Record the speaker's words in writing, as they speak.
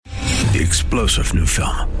The explosive new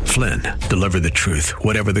film, Flynn, deliver the truth,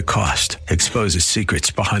 whatever the cost, exposes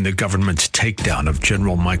secrets behind the government's takedown of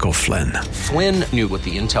General Michael Flynn. Flynn knew what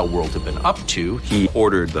the intel world had been up to. He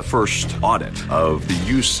ordered the first audit of the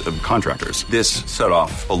use of contractors. This set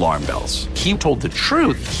off alarm bells. He told the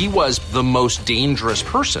truth. He was the most dangerous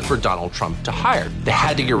person for Donald Trump to hire. They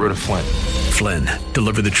had to get rid of Flynn. Flynn,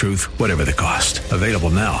 deliver the truth, whatever the cost. Available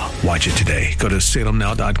now. Watch it today. Go to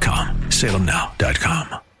salemnow.com.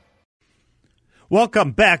 salemnow.com.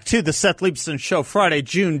 Welcome back to the Seth Leibsohn Show, Friday,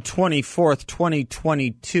 June 24th,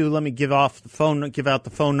 2022. Let me give out the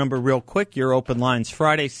phone number real quick. Your open lines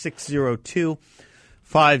Friday,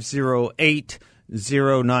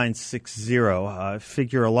 602-508-0960. I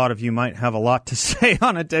figure a lot of you might have a lot to say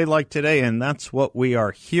on a day like today, and that's what we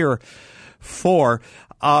are here for.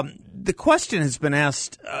 The question has been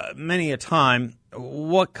asked many a time,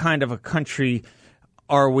 what kind of a country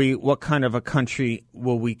are we? What kind of a country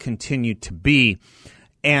will we continue to be?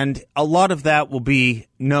 And a lot of that will be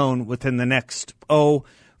known within the next,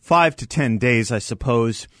 5 to 10 days, I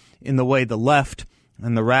suppose, in the way the left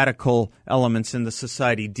and the radical elements in the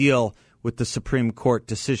society deal with the Supreme Court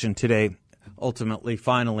decision today, ultimately,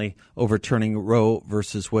 finally, overturning Roe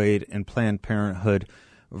versus Wade and Planned Parenthood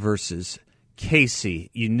versus Casey.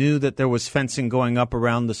 You knew that there was fencing going up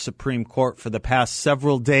around the Supreme Court for the past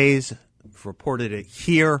several days. We've reported it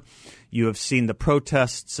here. You have seen the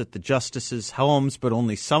protests at the justices' homes, but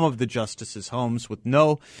only some of the justices' homes, with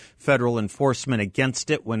no federal enforcement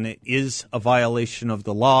against it when it is a violation of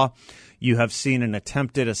the law. You have seen an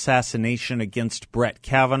attempted assassination against Brett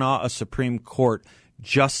Kavanaugh, a Supreme Court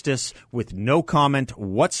justice, with no comment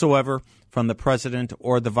whatsoever from the president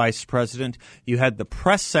or the vice president. You had the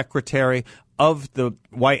press secretary of the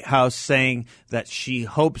White House saying that she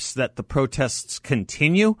hopes that the protests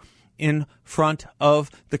continue in front of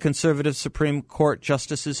the conservative Supreme Court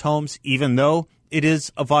justices' homes, even though it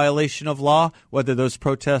is a violation of law, whether those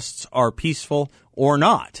protests are peaceful or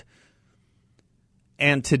not.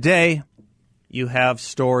 And today, you have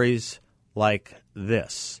stories like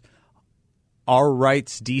this. Our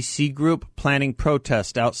Rights DC group planning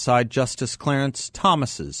protest outside Justice Clarence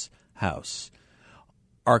Thomas's house.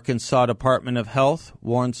 Arkansas Department of Health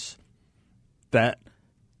warns that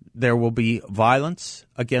there will be violence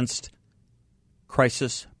against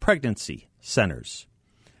crisis pregnancy centers.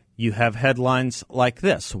 You have headlines like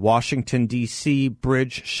this. Washington, D.C.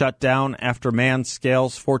 bridge shut down after man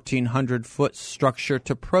scales 1,400-foot structure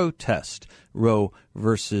to protest Roe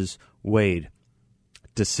versus Wade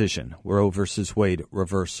decision, Roe versus Wade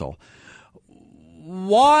reversal.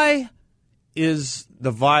 Why is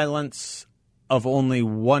the violence of only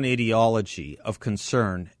one ideology of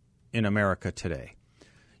concern in America today?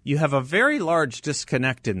 You have a very large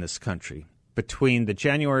disconnect in this country between the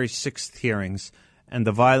January 6th hearings and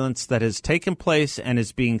the violence that has taken place and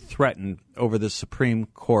is being threatened over the Supreme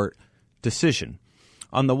Court decision.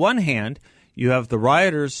 On the one hand, you have the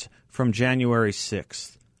rioters from January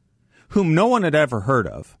 6th, whom no one had ever heard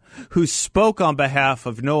of, who spoke on behalf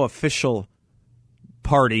of no official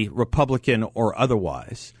party, Republican or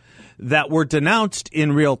otherwise, that were denounced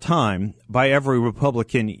in real time by every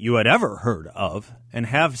Republican you had ever heard of and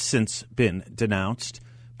have since been denounced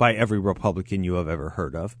by every Republican you have ever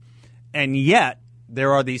heard of. And yet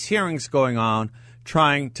there are these hearings going on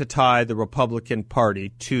trying to tie the Republican Party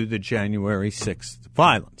to the January 6th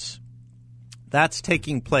violence. That's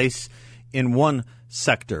taking place in one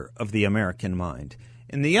sector of the American mind.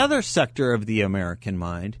 In the other sector of the American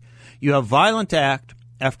mind, you have violent act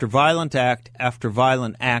after violent act after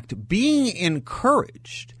violent act being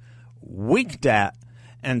encouraged, winked at,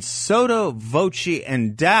 and sotto voce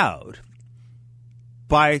endowed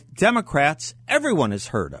by Democrats everyone has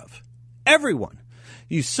heard of. Everyone.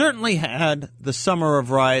 You certainly had the summer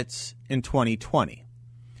of riots in 2020.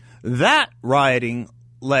 That rioting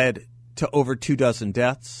led to over 24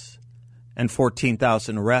 deaths and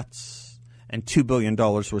 14,000 arrests and $2 billion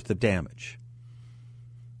worth of damage.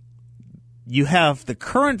 You have the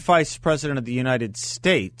current Vice President of the United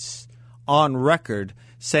States on record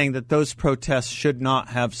saying that those protests should not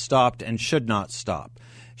have stopped and should not stop.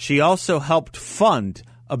 She also helped fund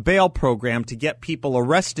a bail program to get people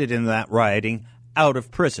arrested in that rioting out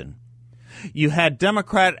of prison. You had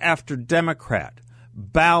Democrat after Democrat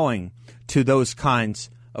bowing to those kinds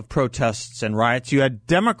of protests and riots. You had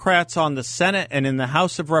Democrats on the Senate and in the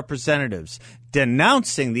House of Representatives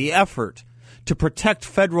denouncing the effort to protect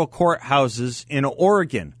federal courthouses in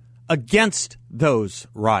Oregon against those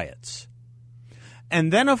riots.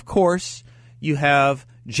 And then, of course, you have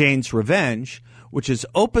Jane's Revenge, which is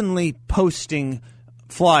openly posting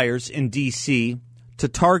flyers in D.C. to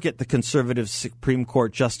target the conservative Supreme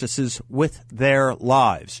Court justices with their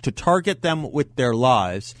lives, to target them with their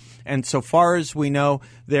lives. And so far as we know,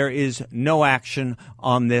 there is no action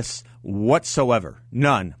on this whatsoever.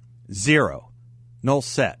 None. Zero. Null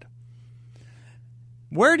set.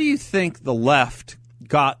 Where do you think the left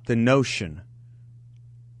got the notion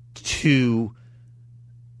to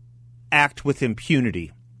act with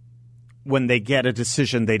impunity when they get a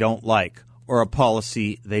decision they don't like or a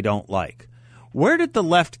policy they don't like? Where did the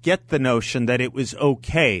left get the notion that it was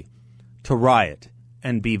okay to riot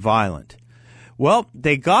and be violent? Well,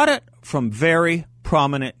 they got it from very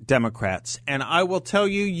prominent Democrats. And I will tell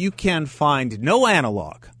you, you can find no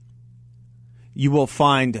analog. You will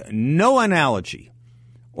find no analogy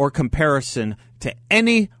or comparison to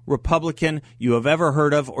any Republican you have ever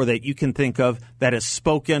heard of or that you can think of that has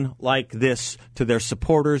spoken like this to their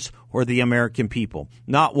supporters or the American people.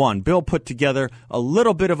 Not one. Bill put together a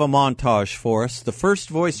little bit of a montage for us. The first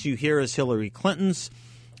voice you hear is Hillary Clinton's.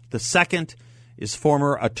 The second is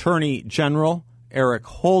former Attorney General Eric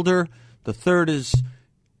Holder. The third is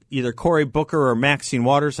either Cory Booker or Maxine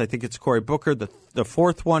Waters. I think it's Cory Booker. The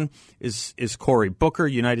fourth one is Cory Booker,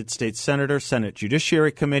 United States Senator, Senate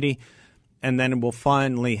Judiciary Committee. And then we'll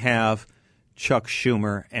finally have Chuck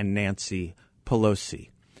Schumer and Nancy Pelosi.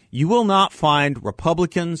 You will not find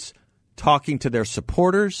Republicans talking to their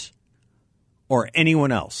supporters or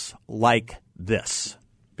anyone else like this.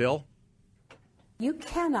 Bill? You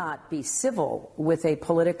cannot be civil with a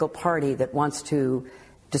political party that wants to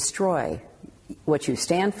destroy what you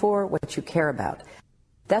stand for, what you care about.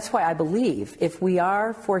 That's why I believe if we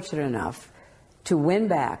are fortunate enough to win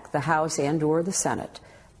back the House and or the Senate,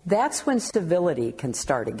 that's when civility can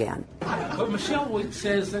start again. But Michelle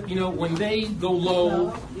says that, when they go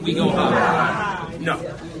low, we go high. No.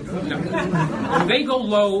 When they go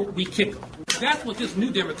low, we kick them. That's what this new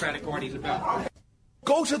Democratic Party is about.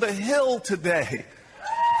 Go to the Hill today.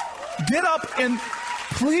 Get up and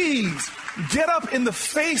please get up in the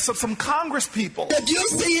face of some Congress people. If you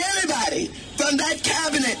see anybody from that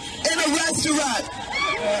cabinet in a restaurant,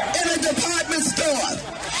 in a department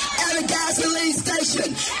store, at a gasoline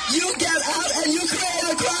station, you get out and you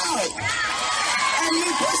create a crowd. And you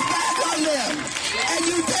push back on them. And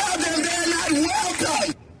you tell them they're not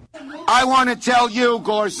welcome. I want to tell you,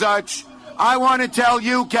 Gorsuch, I want to tell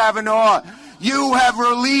you, Kavanaugh, you have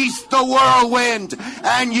released the whirlwind,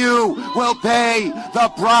 and you will pay the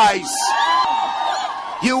price.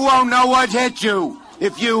 You won't know what hit you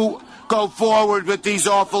if you go forward with these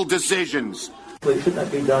awful decisions. Shouldn't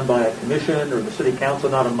that be done by a commission or the city council,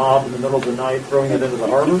 not a mob in the middle of the night throwing it into the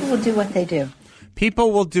harbor? People will do what they do.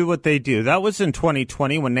 People will do what they do. That was in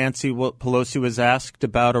 2020 when Nancy Pelosi was asked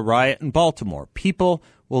about a riot in Baltimore. People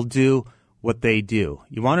will do what they do.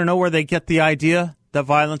 You want to know where they get the idea that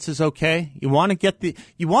violence is okay? You want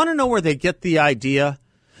to know where they get the idea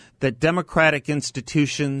that democratic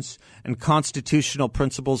institutions and constitutional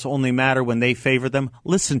principles only matter when they favor them?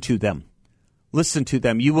 Listen to them. Listen to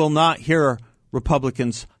them. You will not hear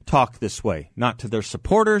Republicans talk this way, not to their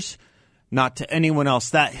supporters, not to anyone else.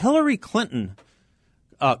 That Hillary Clinton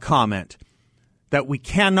comment that we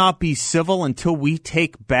cannot be civil until we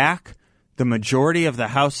take back the majority of the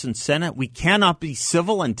House and Senate, we cannot be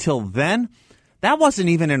civil until then, that wasn't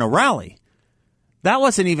even in a rally. That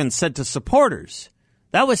wasn't even said to supporters.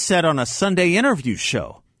 That was said on a Sunday interview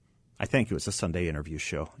show. I think it was a Sunday interview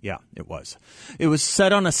show. Yeah, it was. It was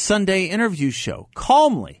said on a Sunday interview show,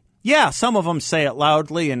 calmly. Yeah, some of them say it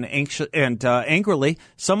loudly and angrily.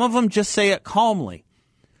 Some of them just say it calmly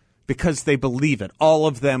because they believe it. All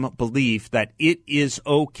of them believe that it is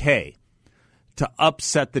okay to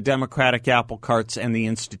upset the democratic apple carts and the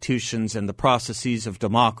institutions and the processes of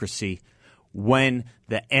democracy when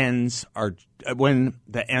the ends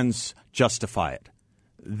justify it.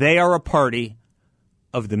 They are a party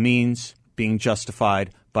of the means being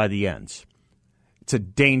justified by the ends. It's a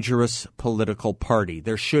dangerous political party.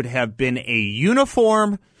 There should have been a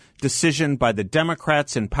uniform decision by the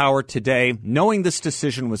Democrats in power today, knowing this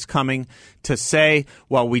decision was coming, to say,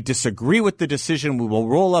 while we disagree with the decision, we will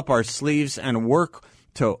roll up our sleeves and work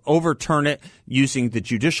to overturn it using the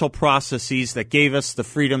judicial processes that gave us the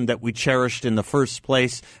freedom that we cherished in the first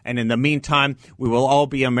place. And in the meantime, we will all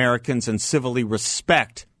be Americans and civilly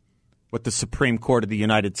respect what the Supreme Court of the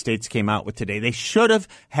United States came out with today. They should have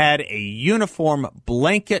had a uniform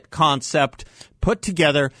blanket concept put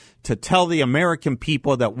together to tell the American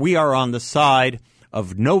people that we are on the side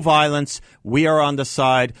of no violence. We are on the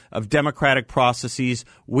side of democratic processes.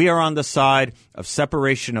 We are on the side of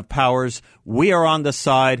separation of powers. We are on the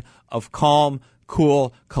side of calm,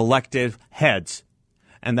 cool, collective heads.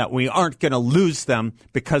 and that we aren't going to lose them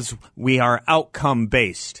because we are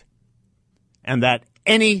outcome-based, and that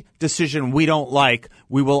any decision we don't like,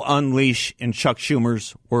 we will unleash, in Chuck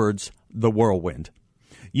Schumer's words, the whirlwind.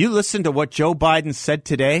 You listen to what Joe Biden said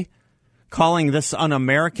today, calling this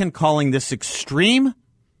un-American, calling this extreme.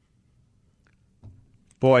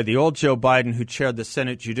 Boy, the old Joe Biden who chaired the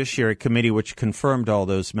Senate Judiciary Committee, which confirmed all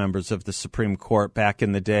those members of the Supreme Court back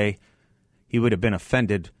in the day, he would have been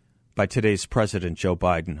offended by today's President Joe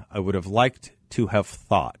Biden. I would have liked to have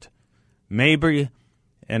thought maybe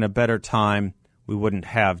in a better time we wouldn't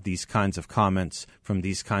have these kinds of comments from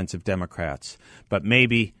these kinds of Democrats. But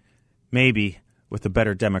maybe with a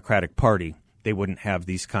better Democratic Party, they wouldn't have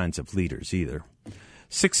these kinds of leaders either.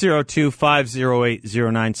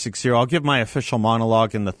 602-508-0960. I'll give my official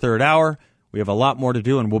monologue in the third hour. We have a lot more to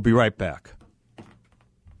do, and we'll be right back.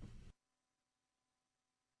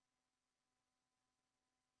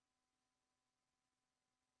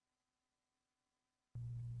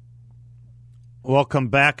 Welcome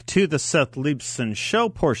back to the Seth Leibsohn Show,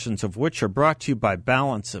 portions of which are brought to you by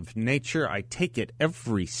Balance of Nature. I take it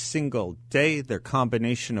every single day. Their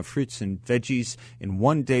combination of fruits and veggies in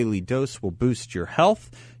one daily dose will boost your health,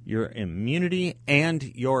 your immunity, and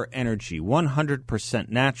your energy. 100%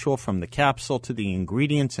 natural from the capsule to the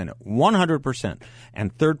ingredients, and 100%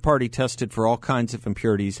 and third-party tested for all kinds of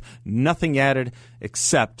impurities. Nothing added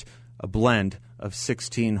except a blend of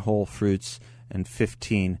 16 whole fruits and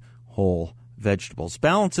 15 whole vegetables.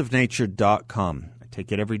 Balanceofnature.com. I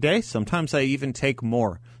take it every day. Sometimes I even take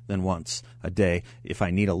more than once a day if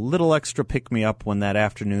I need a little extra pick-me-up when that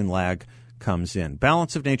afternoon lag comes in.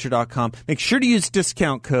 Balanceofnature.com. Make sure to use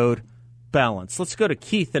discount code BALANCE. Let's go to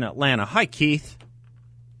Keith in Atlanta. Hi, Keith.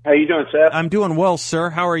 How you doing, Seth? I'm doing well,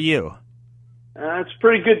 sir. How are you? It's a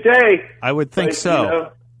pretty good day. I would think so. You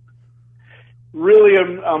know, really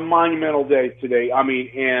a monumental day today. I mean,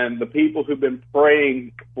 and the people who've been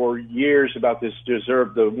praying for years about this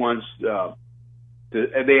deserve the ones, the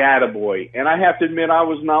attaboy. And I have to admit, I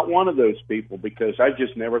was not one of those people because I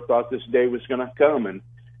just never thought this day was going to come. And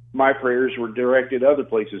my prayers were directed other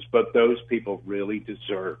places. But those people really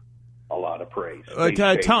deserve a lot of praise.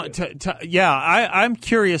 I'm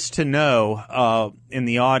curious to know in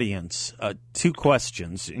the audience, two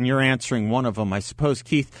questions, and you're answering one of them, I suppose,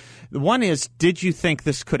 Keith. The one is, did you think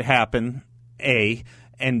this could happen, A?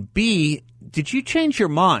 And B, did you change your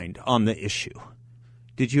mind on the issue?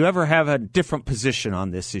 Did you ever have a different position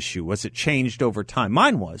on this issue? Was it changed over time?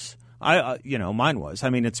 Mine was. Mine was. I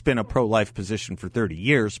mean, it's been a pro-life position for 30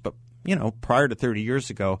 years, but prior to 30 years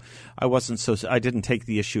ago, I didn't take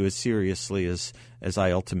the issue as seriously as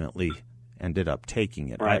I ultimately ended up taking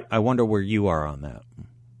it. Right. I wonder where you are on that.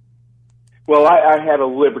 Well, I had a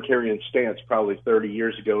libertarian stance probably 30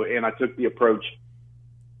 years ago, and I took the approach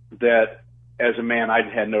that as a man, I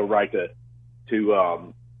had no right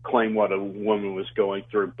to claim what a woman was going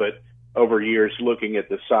through. But over years, looking at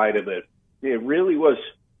the side of it, it really was.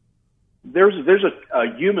 There's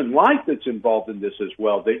a human life that's involved in this as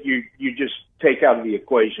well that you just take out of the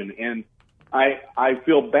equation. And I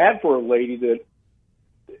feel bad for a lady that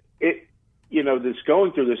that's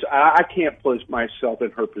going through this. I can't place myself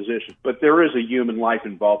in her position, but there is a human life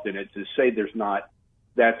involved in it. To say there's not,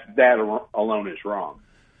 that alone is wrong.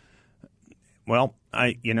 Well,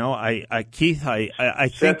 Keith,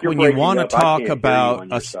 I think when you want to talk about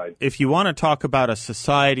if you want to talk about a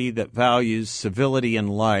society that values civility and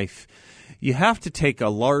life, you have to take a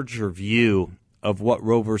larger view of what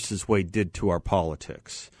Roe versus Wade did to our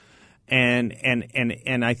politics.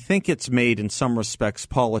 And I think it's made, in some respects,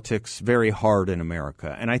 politics very hard in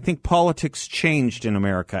America. And I think politics changed in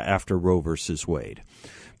America after Roe versus Wade,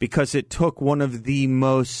 because it took one of the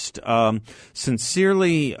most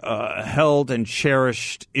sincerely held and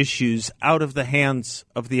cherished issues out of the hands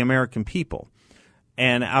of the American people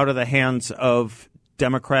and out of the hands of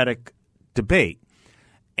democratic debate.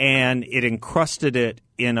 And it encrusted it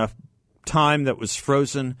in a time that was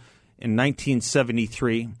frozen in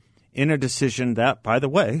 1973 in a decision that, by the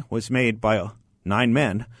way, was made by 9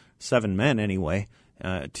 men, 7 men anyway,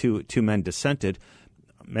 2 men dissented.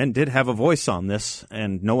 Men did have a voice on this,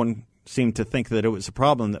 and no one seemed to think that it was a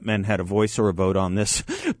problem that men had a voice or a vote on this.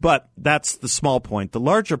 But that's the small point. The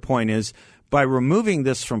larger point is, by removing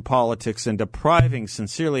this from politics and depriving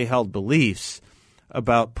sincerely held beliefs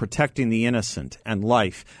about protecting the innocent and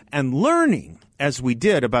life, and learning, as we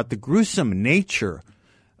did, about the gruesome nature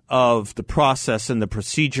of the process and the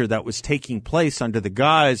procedure that was taking place under the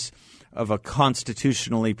guise of a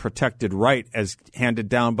constitutionally protected right as handed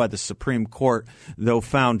down by the Supreme Court, though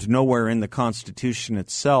found nowhere in the Constitution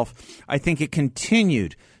itself, I think it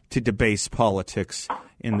continued to debase politics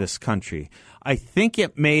in this country. I think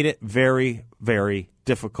it made it very, very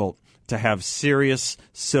difficult to have serious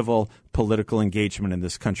civil political engagement in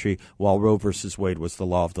this country while Roe versus Wade was the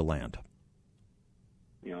law of the land.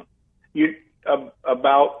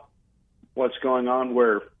 About what's going on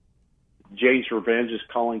where Jay's Revenge is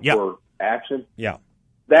calling for action. Yeah.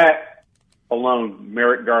 That alone,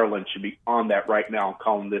 Merrick Garland should be on that right now,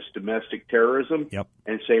 calling this domestic terrorism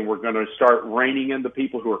and saying we're going to start reining in the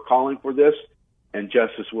people who are calling for this and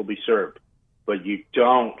justice will be served. But you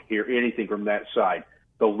don't hear anything from that side.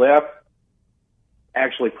 The left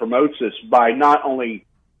actually promotes this by not only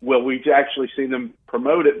will we actually see them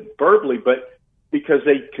promote it verbally, but because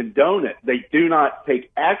they condone it. They do not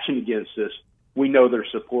take action against this. We know they're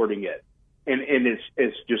supporting it. And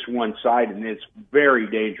it's just one side, and it's very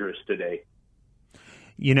dangerous today.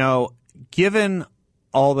 You know, given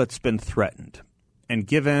all that's been threatened, and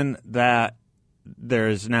given that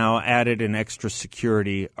there's now added an extra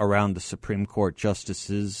security around the Supreme Court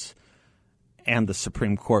justices and the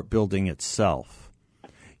Supreme Court building itself,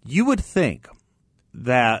 you would think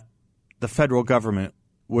that the federal government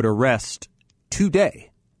would arrest today,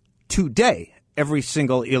 every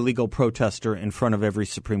single illegal protester in front of every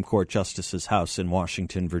Supreme Court justice's house in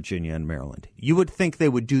Washington, Virginia, and Maryland. You would think they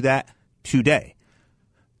would do that today.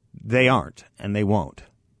 They aren't, and they won't.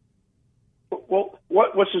 Well,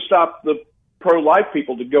 what's to stop the pro-life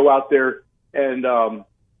people to go out there and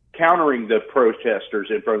countering the protesters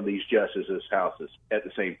in front of these justices' houses at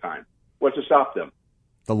the same time? What's to stop them?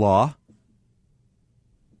 The law.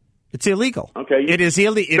 It's illegal. Okay. It is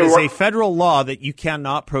illegal. It is a federal law that you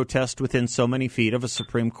cannot protest within so many feet of a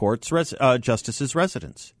Supreme Court's justice's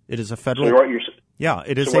residence. It is a federal. So what you're,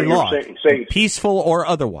 it is a law, saying, peaceful or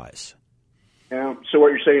otherwise. Yeah. So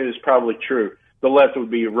what you're saying is probably true. The left would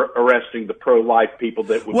be arresting the pro-life people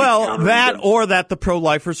that would. Well, that them. Or that the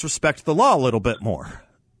pro-lifers respect the law a little bit more.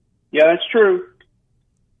 Yeah, that's true,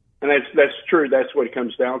 and that's true. That's what it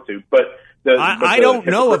comes down to. But I don't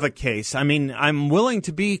know of a case. I mean, I'm willing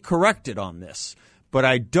to be corrected on this, but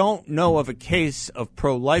I don't know of a case of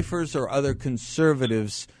pro-lifers or other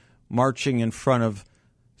conservatives marching in front of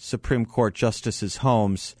Supreme Court justices'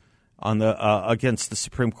 homes on the against the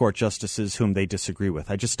Supreme Court justices whom they disagree with.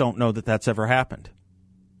 I just don't know that that's ever happened.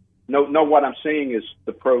 No. What I'm saying is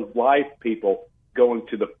the pro-life people going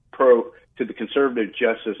to the conservative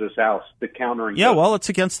justice's house, the countering. Yeah, well, it's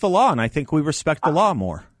against the law, and I think we respect the law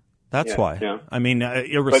more. That's why. Yeah. I mean,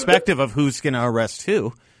 irrespective of who's going to arrest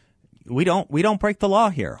who, we don't break the law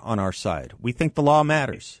here on our side. We think the law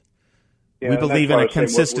matters. Yeah, we believe in a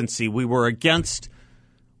consistency. We were against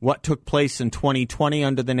what took place in 2020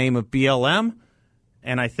 under the name of BLM,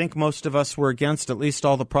 and I think most of us were against, at least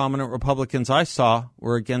all the prominent Republicans I saw,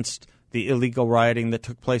 were against the illegal rioting that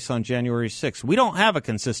took place on January 6th. We don't have a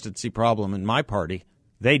consistency problem in my party.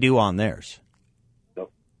 They do on theirs.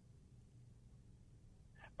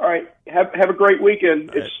 All right. Have a great weekend.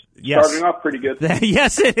 It's starting off pretty good.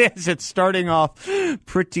 Yes, it is. It's starting off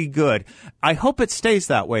pretty good. I hope it stays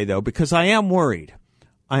that way, though, because I am worried.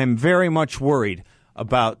 I am very much worried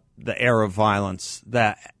about the air of violence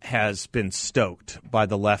that has been stoked by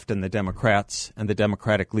the left and the Democrats and the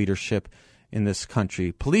Democratic leadership in this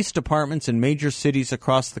country. Police departments in major cities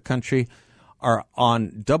across the country are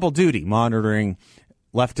on double duty monitoring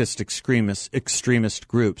leftist extremist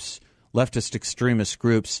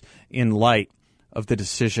groups in light of the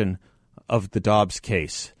decision of the Dobbs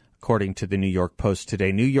case, according to the New York Post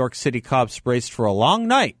today. New York City cops braced for a long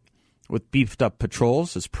night with beefed-up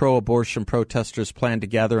patrols as pro-abortion protesters planned to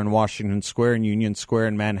gather in Washington Square and Union Square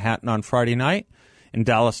in Manhattan on Friday night. In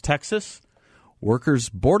Dallas, Texas, workers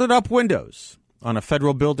boarded up windows on a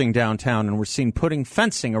federal building downtown and were seen putting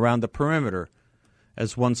fencing around the perimeter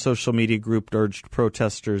as one social media group urged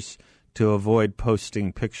protesters to avoid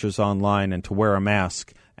posting pictures online and to wear a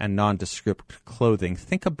mask and nondescript clothing.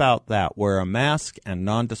 Think about that. Wear a mask and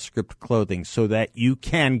nondescript clothing so that you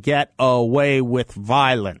can get away with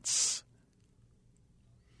violence.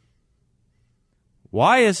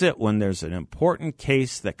 Why is it when there's an important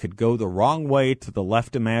case that could go the wrong way to the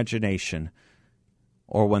left imagination,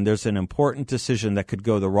 or when there's an important decision that could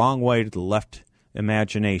go the wrong way to the left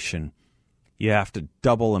imagination, you have to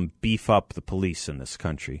double and beef up the police in this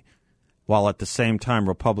country, while at the same time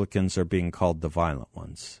Republicans are being called the violent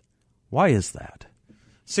ones? Why is that?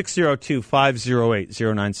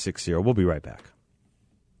 602-508-0960. We'll be right back.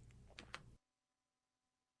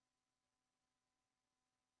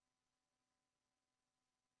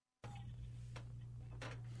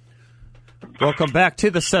 Welcome back to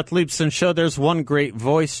the Seth Leibsohn Show. There's one great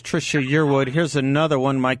voice, Tricia Yearwood. Here's another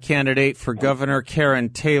one, my candidate for governor, Karen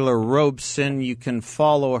Taylor Robson. You can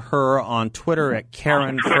follow her on Twitter at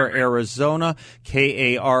Karen for Arizona,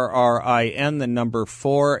 Karrin, the number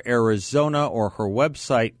 4, Arizona, or her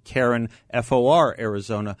website,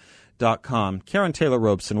 KarenForArizona.com. Karen Taylor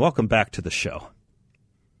Robson, welcome back to the show.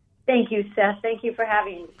 Thank you, Seth. Thank you for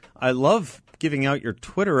having me. I love giving out your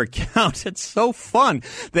Twitter account. It's so fun.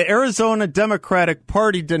 The Arizona Democratic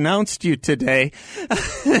Party denounced you today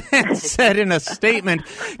and said in a statement,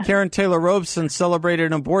 Karen Taylor Robson celebrated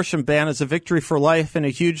an abortion ban as a victory for life and a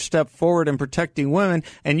huge step forward in protecting women.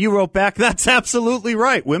 And you wrote back, that's absolutely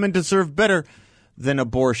right. Women deserve better than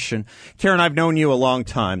abortion. Karen, I've known you a long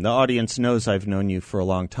time. The audience knows I've known you for a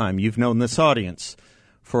long time. You've known this audience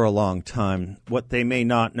for a long time. What they may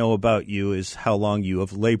not know about you is how long you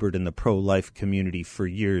have labored in the pro-life community for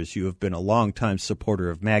years. You have been a longtime supporter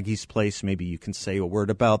of Maggie's Place. Maybe you can say a word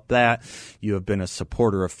about that. You have been a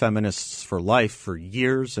supporter of Feminists for Life for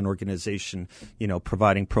years, an organization,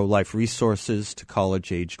 providing pro-life resources to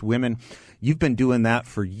college-aged women. You've been doing that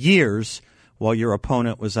for years while your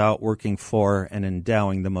opponent was out working for and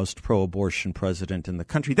endowing the most pro-abortion president in the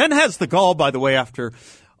country. Then has the gall, by the way, after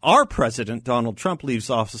our president, Donald Trump, leaves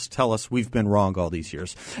office, tell us we've been wrong all these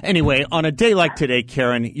years. Anyway, on a day like today,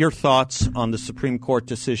 Karen, your thoughts on the Supreme Court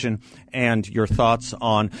decision and your thoughts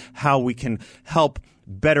on how we can help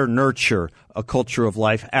better nurture a culture of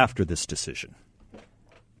life after this decision.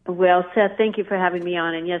 Well, Seth, thank you for having me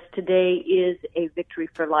on. And yes, today is a victory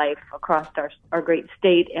for life across our great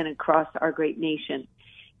state and across our great nation.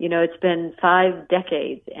 It's been 5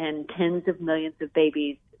 decades and tens of millions of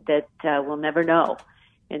babies that we'll never know.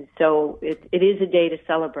 And so it is a day to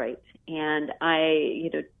celebrate. And I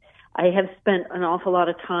have spent an awful lot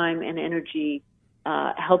of time and energy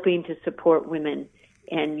helping to support women.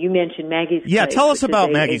 And you mentioned Maggie's Place. Yeah, tell us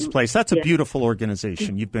about Maggie's Place. That's a beautiful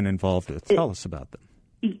organization you've been involved with. Tell us about them.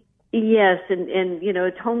 Yes, and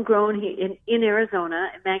it's homegrown in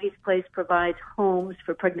Arizona. Maggie's Place provides homes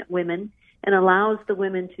for pregnant women and allows the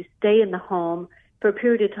women to stay in the home for a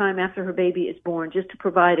period of time after her baby is born, just to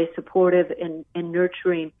provide a supportive and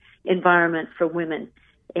nurturing environment for women.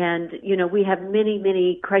 And, we have many,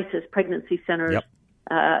 many crisis pregnancy centers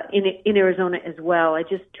in Arizona as well. I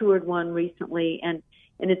just toured one recently, and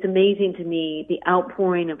it's amazing to me the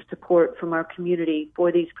outpouring of support from our community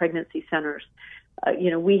for these pregnancy centers.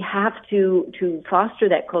 We have to foster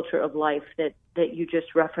that culture of life that you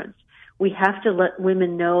just referenced. We have to let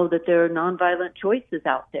women know that there are nonviolent choices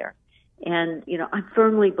out there. And, I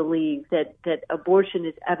firmly believe that abortion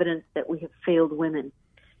is evidence that we have failed women.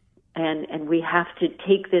 And we have to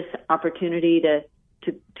take this opportunity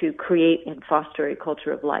to create and foster a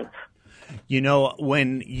culture of life.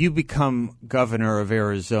 When you become governor of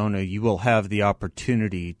Arizona, you will have the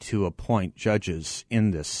opportunity to appoint judges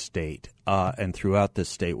in this state and throughout this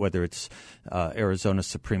state, whether it's Arizona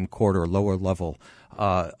Supreme Court or lower level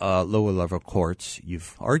courts.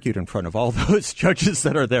 You've argued in front of all those judges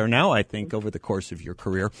that are there now, I think, over the course of your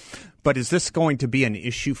career. But is this going to be an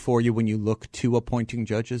issue for you when you look to appointing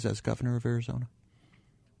judges as governor of Arizona?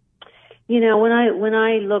 When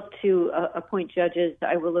I look to appoint judges,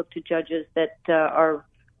 I will look to judges that are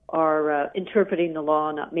interpreting the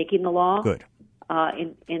law, not making the law. Good.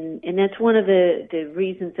 And that's one of the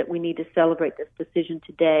reasons that we need to celebrate this decision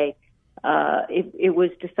today. It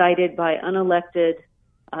was decided by unelected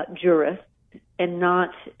jurists and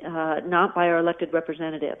not by our elected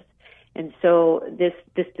representatives. And so this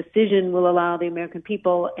decision will allow the American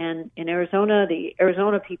people and in Arizona, the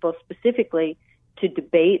Arizona people specifically, to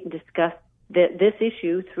debate and discuss this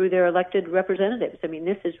issue through their elected representatives. I mean,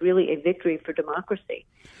 this is really a victory for democracy.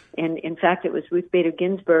 And in fact, it was Ruth Bader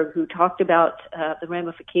Ginsburg who talked about the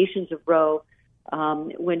ramifications of Roe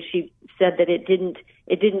when she said that it didn't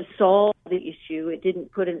solve the issue, it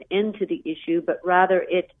didn't put an end to the issue, but rather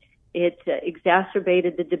it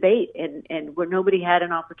exacerbated the debate, and where nobody had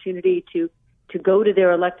an opportunity to go to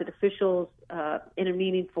their elected officials in a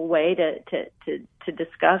meaningful way to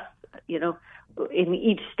discuss, in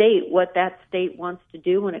each state what that state wants to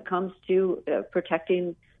do when it comes to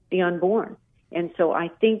protecting the unborn. And so I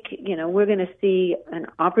think, we're going to see an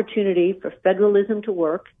opportunity for federalism to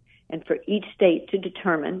work and for each state to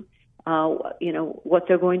determine, what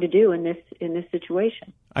they're going to do in this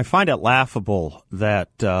situation. I find it laughable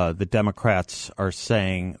that the Democrats are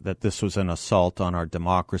saying that this was an assault on our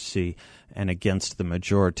democracy and against the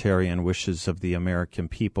majoritarian wishes of the American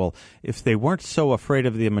people. If they weren't so afraid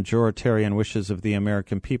of the majoritarian wishes of the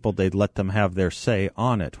American people, they'd let them have their say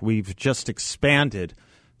on it. We've just expanded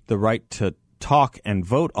the right to talk and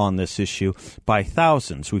vote on this issue by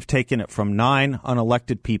thousands. We've taken it from 9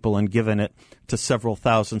 unelected people and given it to several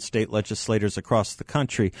thousand state legislators across the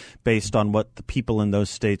country based on what the people in those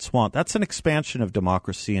states want. That's an expansion of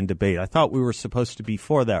democracy and debate. I thought we were supposed to be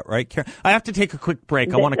for that, right, Karen? I have to take a quick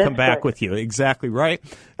break. I want to come back with you. Exactly right.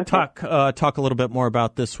 Okay. Talk a little bit more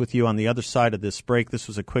about this with you on the other side of this break. This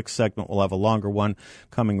was a quick segment. We'll have a longer one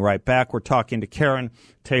coming right back. We're talking to Karrin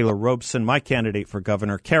Taylor Robson, my candidate for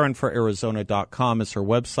governor. KarrinForArizona.com is her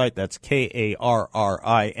website. That's KarrinFor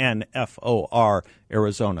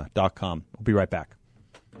Arizona.com. We'll be right back.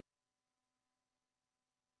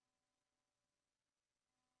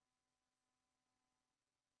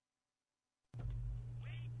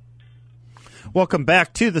 Welcome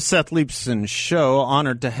back to the Seth Leibsohn Show.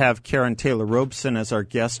 Honored to have Karrin Taylor Robson as our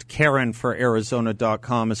guest.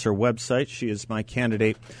 KarrinForArizona.com is her website. She is my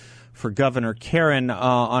candidate for governor. Karrin,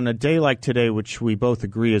 on a day like today, which we both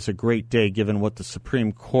agree is a great day given what the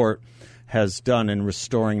Supreme Court has done in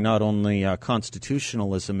restoring not only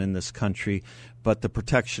constitutionalism in this country, but the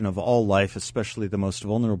protection of all life, especially the most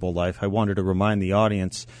vulnerable life, I wanted to remind the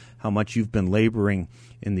audience how much you've been laboring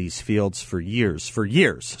in these fields for years,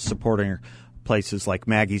 supporting places like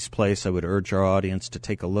Maggie's Place. I would urge our audience to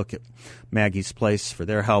take a look at Maggie's Place for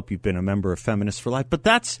their help. You've been a member of Feminists for Life. But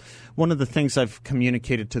that's one of the things I've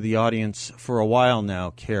communicated to the audience for a while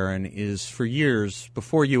now, Karrin, is for years,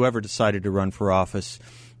 before you ever decided to run for office,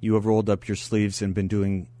 you have rolled up your sleeves and been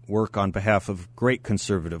doing work on behalf of great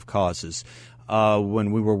conservative causes.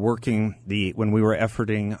 When we were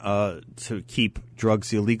efforting to keep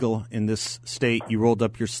drugs illegal in this state, you rolled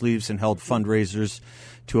up your sleeves and held fundraisers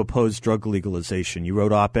to oppose drug legalization. You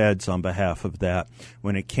wrote op-eds on behalf of that.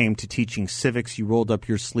 When it came to teaching civics, you rolled up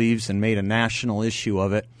your sleeves and made a national issue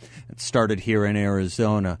of it. It started here in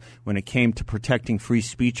Arizona. When it came to protecting free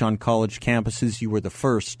speech on college campuses, you were the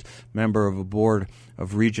first member of a board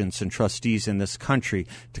of regents and trustees in this country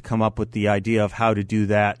to come up with the idea of how to do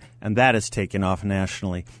that, and that has taken off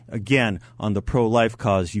nationally. Again, on the pro-life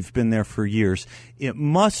cause, you've been there for years. It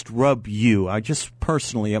must rub you,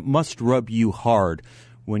 it must rub you hard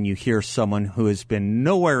when you hear someone who has been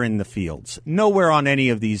nowhere in the fields, nowhere on any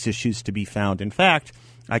of these issues to be found. In fact,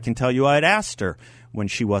 I can tell you I had asked her when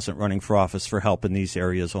she wasn't running for office for help in these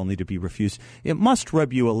areas, only to be refused. It must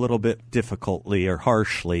rub you a little bit difficultly or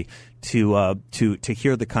harshly to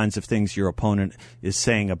hear the kinds of things your opponent is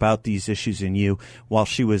saying about these issues in you while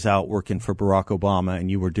she was out working for Barack Obama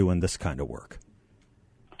and you were doing this kind of work.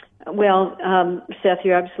 Well, Seth,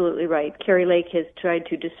 you're absolutely right. Kari Lake has tried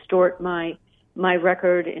to distort my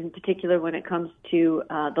record, in particular when it comes to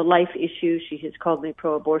the life issue. She has called me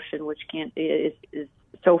pro-abortion, which is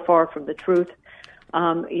so far from the truth.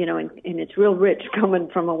 And it's real rich coming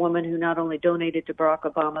from a woman who not only donated to Barack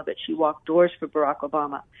Obama, but she walked doors for Barack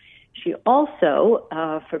Obama. She also,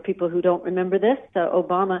 for people who don't remember this,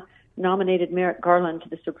 Obama nominated Merrick Garland to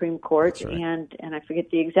the Supreme Court, right. and I forget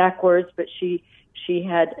the exact words, but she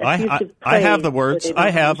had effusive praise. I have the words.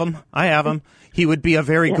 I have them. He would be a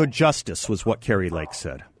very good justice, was what Kari Lake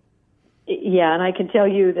said. Yeah, and I can tell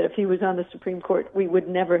you that if he was on the Supreme Court, we would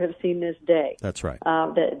never have seen this day. That's right.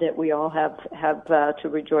 That we all have to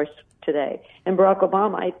rejoice today. And Barack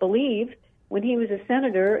Obama, I believe, when he was a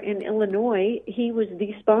senator in Illinois, he was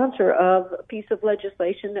the sponsor of a piece of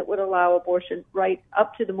legislation that would allow abortion right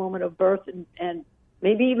up to the moment of birth and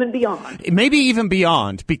maybe even beyond. Maybe even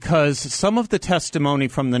beyond, because some of the testimony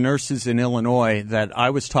from the nurses in Illinois that I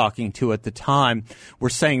was talking to at the time were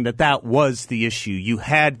saying that was the issue. You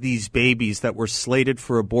had these babies that were slated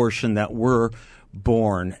for abortion that were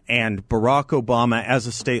born, and Barack Obama, as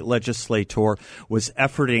a state legislator, was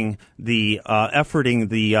efforting the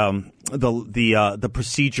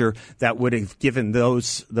procedure that would have given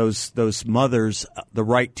those mothers the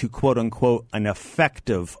right to, quote unquote, an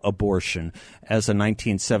effective abortion, as a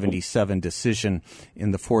 1977 decision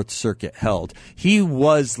in the Fourth Circuit held. He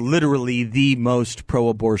was literally the most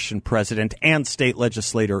pro-abortion president and state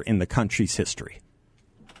legislator in the country's history.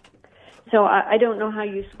 So I don't know how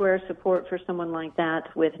you square support for someone like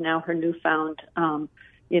that with now her newfound,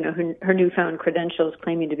 her newfound credentials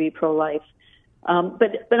claiming to be pro-life.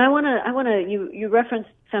 But I want to. You referenced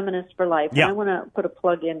Feminists for Life, yeah. And I want to put a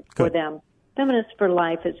plug in for them. Feminists for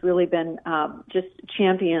Life has really been just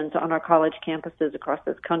champions on our college campuses across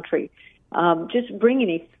this country, just bringing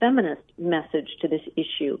a feminist message to this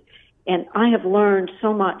issue. And I have learned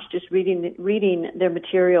so much just reading their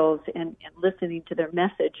materials and listening to their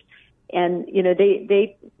message. And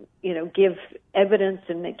they give evidence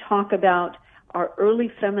and they talk about are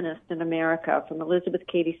early feminists in America, from Elizabeth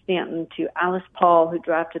Cady Stanton to Alice Paul, who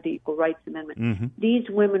drafted the Equal Rights Amendment. Mm-hmm. These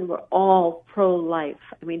women were all pro-life.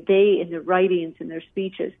 I mean, they, in their writings, in their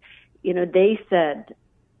speeches, they said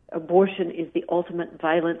abortion is the ultimate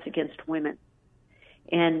violence against women.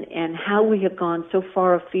 And how we have gone so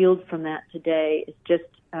far afield from that today is just,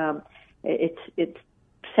 it's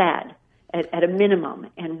sad at a minimum.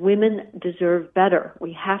 And women deserve better.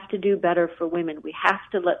 We have to do better for women. We have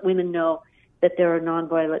to let women know that there are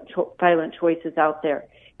nonviolent violent choices out there.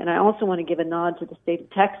 And I also want to give a nod to the state of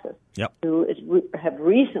Texas, who have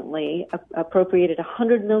recently appropriated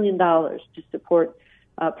 $100 million to support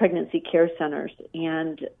pregnancy care centers.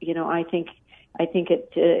 And, I think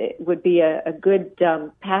it would be a good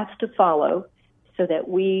path to follow, so that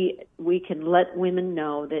we can let women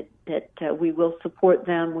know that we will support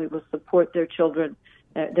them, we will support their children,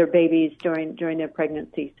 their babies during their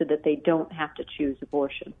pregnancy, so that they don't have to choose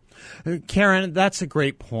abortion. Karen, that's a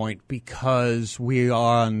great point, because we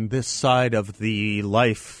on this side of the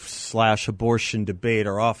life/abortion debate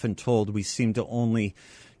are often told we seem to only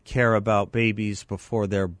care about babies before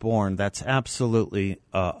they're born. That's absolutely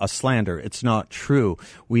a slander. It's not true.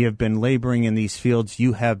 We have been laboring in these fields.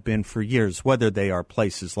 You have been for years, whether they are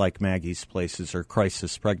places like Maggie's Places or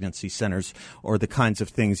crisis pregnancy centers, or the kinds of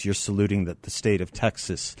things you're saluting that the state of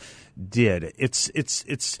Texas did.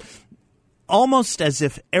 It's almost as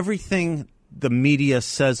if everything the media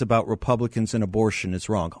says about Republicans and abortion is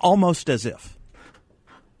wrong. Almost as if.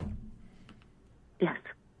 Yes.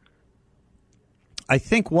 I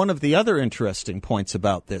think one of the other interesting points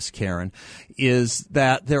about this, Karen, is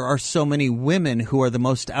that there are so many women who are the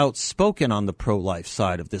most outspoken on the pro-life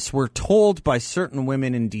side of this. We're told by certain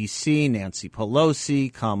women in D.C., Nancy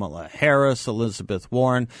Pelosi, Kamala Harris, Elizabeth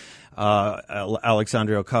Warren,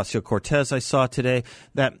 Alexandria Ocasio-Cortez, I saw today,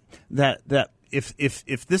 that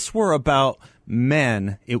if this were about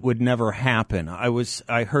men, it would never happen.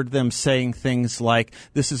 I heard them saying things like,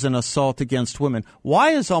 this is an assault against women.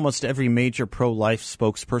 Why is almost every major pro-life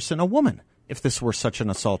spokesperson a woman if this were such an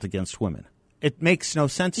assault against women? It makes no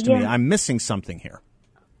sense to me. I'm missing something here.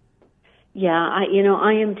 Yeah,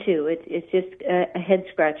 I am too. It's just a head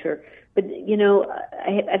scratcher. But,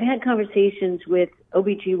 I've had conversations with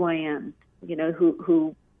OBGYNs,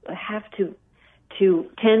 who have to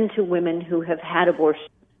tend to women who have had abortions.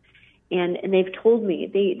 And they've told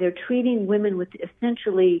me they're treating women with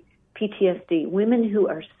essentially PTSD, women who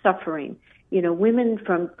are suffering, women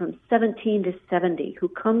from 17 to 70 who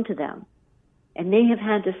come to them, and they have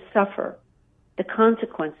had to suffer the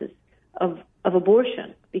consequences of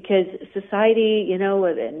abortion, because society,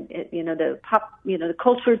 the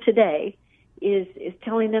culture today is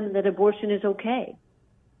telling them that abortion is okay,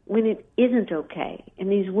 when it isn't okay.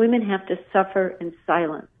 And these women have to suffer in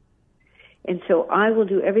silence. And so I will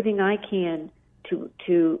do everything I can to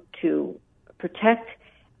protect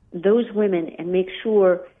those women and make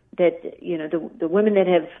sure that, the women that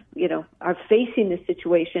have, are facing this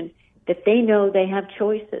situation, that they know they have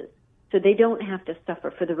choices, so they don't have to suffer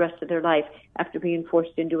for the rest of their life after being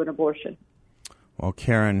forced into an abortion. Well,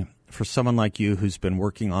 Karen, for someone like you who's been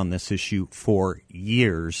working on this issue for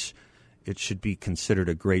years, it should be considered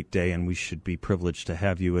a great day, and we should be privileged to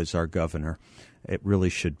have you as our governor. It really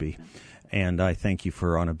should be. And I thank you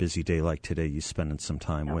for, on a busy day like today, you spending some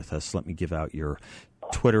time with us. Let me give out your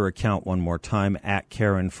Twitter account one more time, at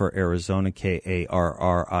Karen for Arizona,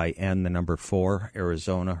 KARRIN, the number 4,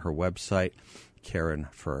 Arizona, her website, Karen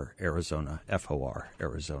for Arizona, FOR,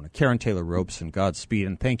 Arizona. Karen Taylor Robson, Godspeed,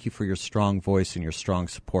 and thank you for your strong voice and your strong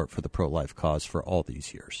support for the pro-life cause for all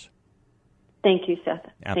these years. Thank you, Seth.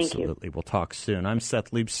 Absolutely. Thank you. We'll talk soon. I'm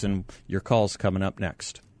Seth Leibson. Your call's coming up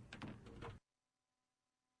next.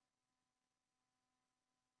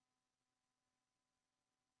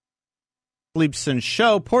 Leibson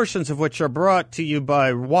Show, portions of which are brought to you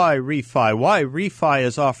by YRefi. YRefi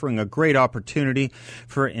is offering a great opportunity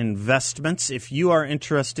for investments. If you are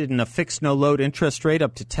interested in a fixed no-load interest rate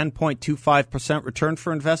up to 10.25% return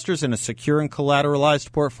for investors in a secure and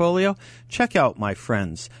collateralized portfolio, check out my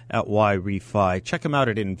friends at YRefi. Check them out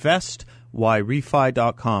at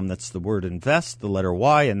YRefi.com. That's the word invest, the letter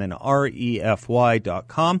Y, and then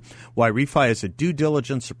REFY.com. YRefi is a due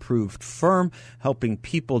diligence approved firm helping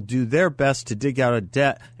people do their best to dig out of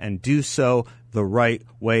debt and do so the right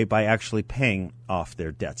way by actually paying off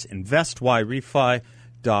their debts.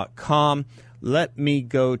 InvestYRefi.com. Let me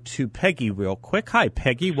go to Peggy real quick. Hi,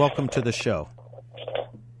 Peggy. Welcome to the show.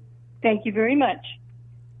 Thank you very much.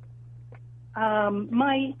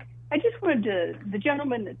 I just wanted to, the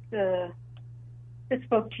gentleman that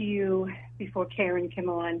spoke to you before Karen came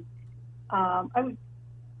on, to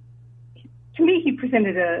me, he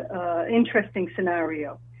presented an interesting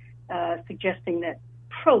scenario, suggesting that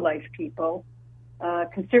pro-life people,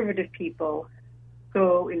 conservative people,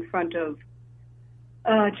 go in front of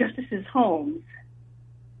justices' homes,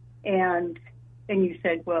 and you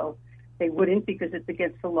said, well, they wouldn't because it's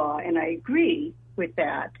against the law, and I agree with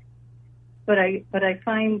that. But I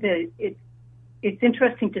find that it's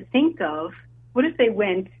interesting to think of, what if they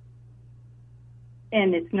went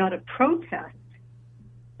and it's not a protest,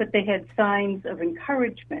 but they had signs of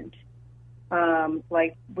encouragement,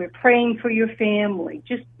 like, we're praying for your family.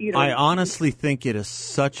 Just, I honestly think it is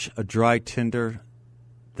such a dry tinder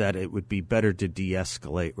that it would be better to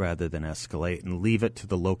de-escalate rather than escalate and leave it to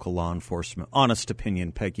the local law enforcement. Honest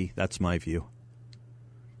opinion, Peggy. That's my view.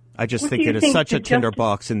 I just think it is such a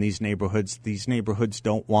tinderbox in these neighborhoods. These neighborhoods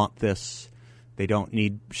don't want this. They don't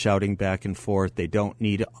need shouting back and forth. They don't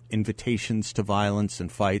need invitations to violence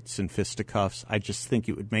and fights and fisticuffs. I just think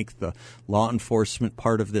it would make the law enforcement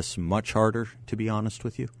part of this much harder, to be honest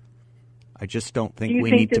with you. I just don't think we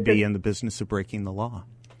need to be in the business of breaking the law.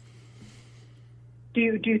 Do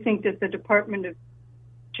you think that the Department of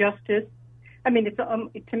Justice, I mean, it's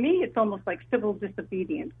to me, it's almost like civil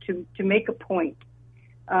disobedience to make a point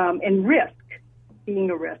and risk being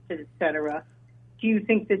arrested, et cetera. Do you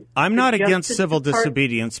think that I'm not against civil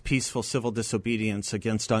disobedience, peaceful civil disobedience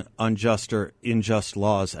against unjust or unjust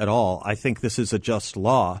laws at all? I think this is a just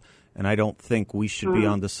law, and I don't think we should be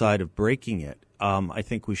on the side of breaking it. I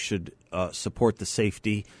think we should support the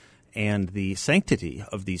safety and the sanctity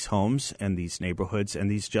of these homes and these neighborhoods and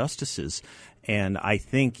these justices. And I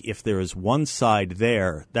think if there is one side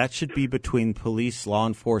there, that should be between police, law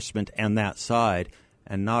enforcement, and that side,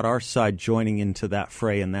 and not our side joining into that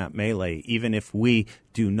fray and that melee, even if we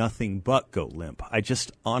do nothing but go limp. I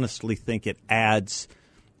just honestly think it adds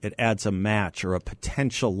a match, or a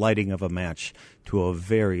potential lighting of a match, to a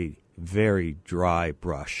very, very dry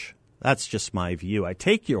brush. That's just my view. I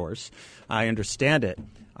take yours. I understand it.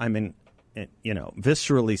 I'm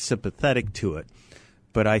viscerally sympathetic to it.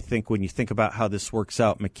 But I think when you think about how this works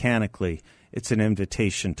out mechanically, it's an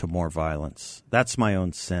invitation to more violence. That's my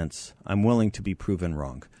own sense. I'm willing to be proven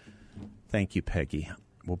wrong. Thank you, Peggy.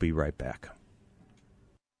 We'll be right back.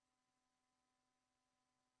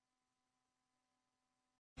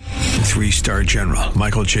 Three-star General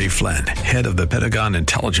Michael J. Flynn, head of the Pentagon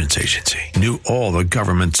Intelligence Agency, knew all the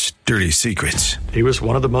government's dirty secrets. He was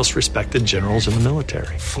one of the most respected generals in the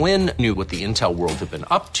military. Flynn knew what the intel world had been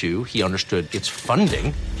up to. He understood its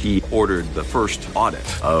funding. He ordered the first audit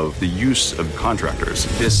of the use of contractors.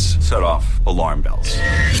 This set off alarm bells.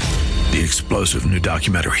 The explosive new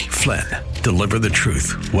documentary, Flynn, Deliver the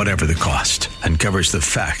Truth, Whatever the Cost, uncovers the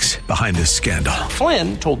facts behind this scandal.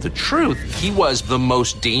 Flynn told the truth. He was the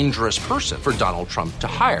most dangerous person for Donald Trump to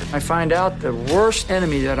hire. I find out the worst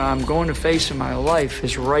enemy that I'm going to face in my life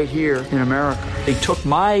is right here in America. They took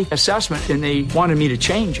my assessment and they wanted me to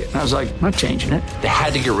change it. And I was like, I'm not changing it. They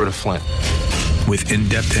had to get rid of Flynn. With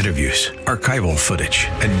in-depth interviews, archival footage,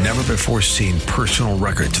 and never-before-seen personal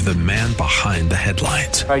records of the man behind the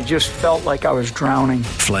headlines. I just felt like I was drowning.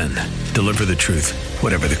 Flynn, Deliver the Truth,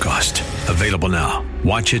 Whatever the Cost. Available now.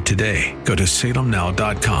 Watch it today. Go to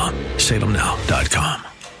salemnow.com. salemnow.com.